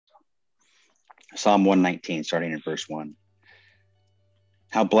Psalm 119, starting in verse 1.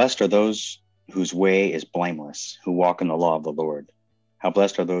 How blessed are those whose way is blameless, who walk in the law of the Lord. How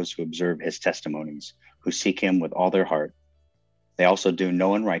blessed are those who observe his testimonies, who seek him with all their heart. They also do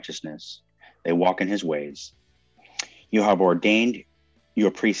no unrighteousness. They walk in his ways. You have ordained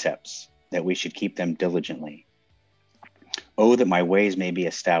your precepts that we should keep them diligently. Oh, that my ways may be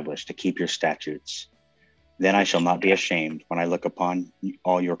established to keep your statutes. Then I shall not be ashamed when I look upon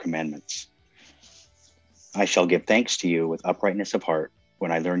all your commandments. I shall give thanks to you with uprightness of heart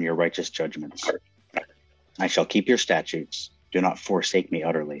when I learn your righteous judgments. I shall keep your statutes. Do not forsake me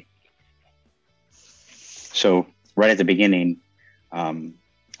utterly. So right at the beginning,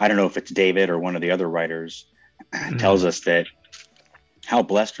 I don't know if it's David or one of the other writers, tells us that how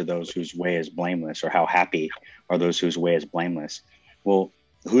blessed are those whose way is blameless, or how happy are those whose way is blameless. Well,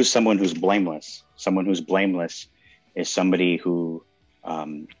 who's someone who's blameless? Someone who's blameless is somebody who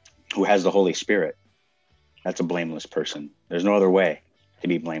has the Holy Spirit. That's a blameless person. There's no other way to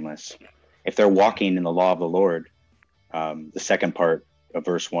be blameless. If they're walking in the law of the Lord, the second part of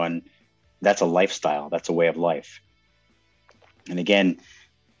verse 1, that's a lifestyle. That's a way of life. And again,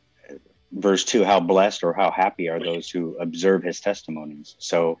 verse 2, how blessed or how happy are those who observe his testimonies.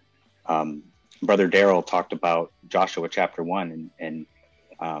 So Brother Darrell talked about Joshua chapter 1, and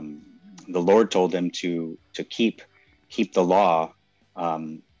the Lord told him to keep the law,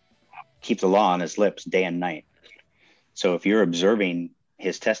 keep the law on his lips day and night. So if you're observing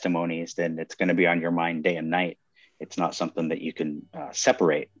his testimonies, then it's going to be on your mind day and night. It's not something that you can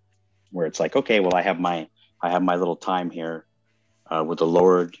separate, where it's like, okay, well, I have my little time here with the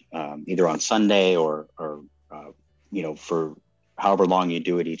Lord, either on Sunday or for however long you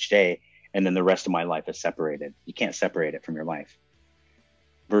do it each day, and then the rest of my life is separated. You can't separate it from your life.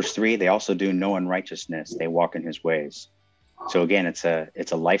 Verse 3, they also do no unrighteousness. They walk in his ways. So again, it's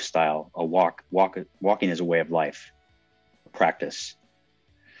a lifestyle, a walking is a way of life, a practice.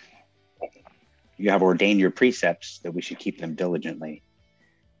 You have ordained your precepts that we should keep them diligently.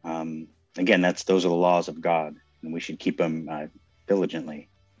 Again, those are the laws of God, and we should keep them diligently.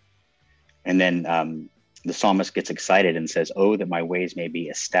 And then the psalmist gets excited and says, oh, that my ways may be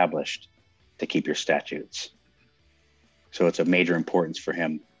established to keep your statutes. So it's of major importance for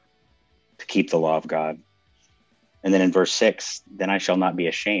him to keep the law of God. And then in verse 6, then I shall not be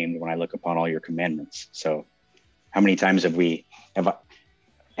ashamed when I look upon all your commandments. So how many times have you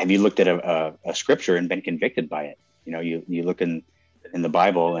looked at a scripture and been convicted by it? You know, you look in the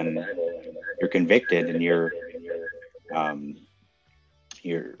Bible and you're convicted, and you're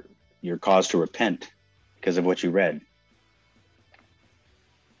caused to repent because of what you read.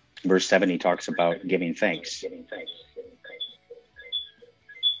 Verse 7, he talks about giving thanks.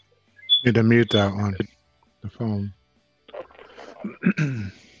 Need to mute that one, the phone.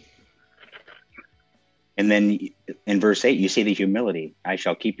 And then in verse 8, you see the humility. I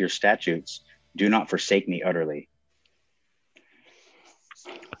shall keep your statutes. Do not forsake me utterly.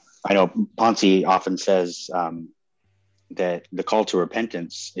 I know Ponce often says that the call to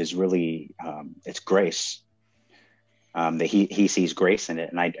repentance is really, it's grace. That he sees grace in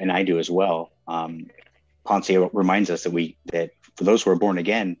it, and I do as well. Ponce reminds us that for those who are born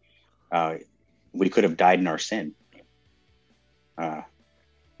again, we could have died in our sin,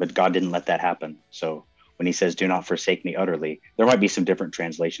 but God didn't let that happen. So when he says, "Do not forsake me utterly," there might be some different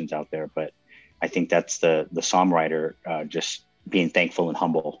translations out there, but I think that's the psalm writer just being thankful and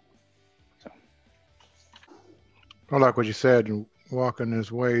humble. So. I like what you said. Walking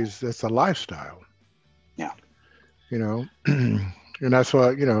his ways. It's a lifestyle. Yeah. You know, and that's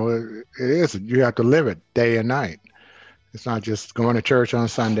what, it is. You have to live it day and night. It's not just going to church on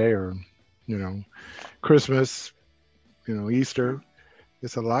Sunday or, Christmas, Easter.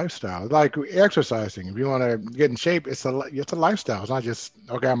 It's a lifestyle. It's like exercising. If you want to get in shape, it's a lifestyle. It's not just,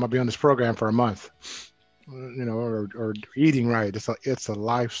 okay, I'm going to be on this program for a month, or eating right. It's a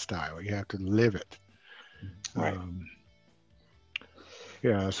lifestyle. You have to live it. Right.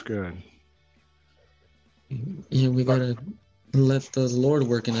 Yeah, that's good. We gotta let the Lord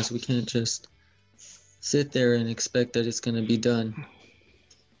work in us. We can't just sit there and expect that it's gonna be done.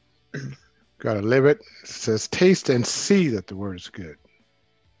 Gotta live it. It says, taste and see that the word is good.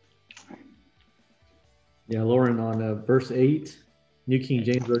 Yeah, Loren, on verse 8, New King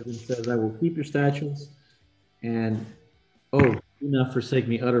James Version says, I will keep your statutes, and do not forsake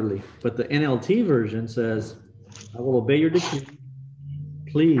me utterly. But the NLT version says, I will obey your decree.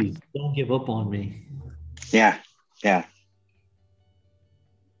 Please don't give up on me. Yeah.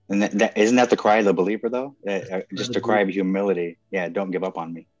 And that isn't that the cry of the believer, though? Just a cry of humility. Yeah, don't give up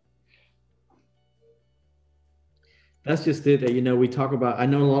on me. That's just it. That we talk about. I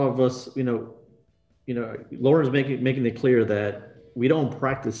know a lot of us, Lauren's making it clear that we don't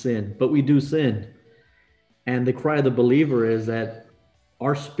practice sin, but we do sin. And the cry of the believer is that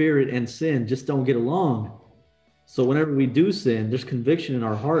our spirit and sin just don't get along. So whenever we do sin, there's conviction in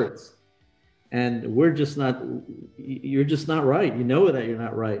our hearts. And you're just not right. You know that you're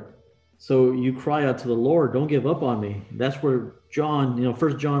not right. So you cry out to the Lord, don't give up on me. That's where John,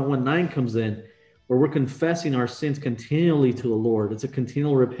 1 John 1:9 comes in, where we're confessing our sins continually to the Lord. It's a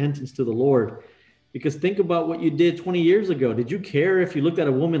continual repentance to the Lord. Because think about what you did 20 years ago. Did you care if you looked at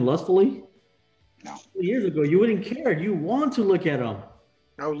a woman lustfully? No. 20 years ago, you wouldn't care. You want to look at them.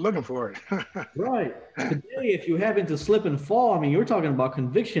 I was looking for it. Right. Today, if you happen to slip and fall, I mean, you're talking about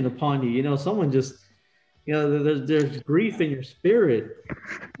conviction upon you. Someone just, there's grief in your spirit.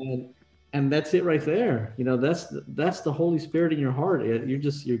 And that's it right there. That's the Holy Spirit in your heart.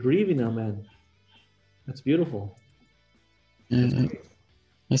 You're grieving them, man. That's beautiful. Yeah,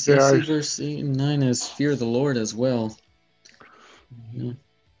 I see verse 8 and 9 as fear the Lord as well. Yeah.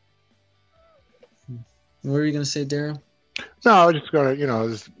 What were you going to say, Daryl? No, I was just going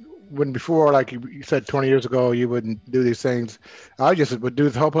to, when before, like you said 20 years ago, you wouldn't do these things. I just would do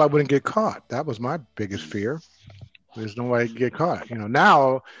this, hope I wouldn't get caught. That was my biggest fear. There's no way to get caught.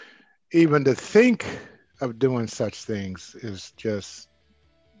 Now, even to think of doing such things is just,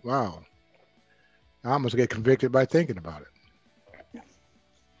 wow. I almost get convicted by thinking about it.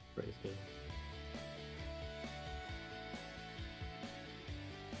 Praise God.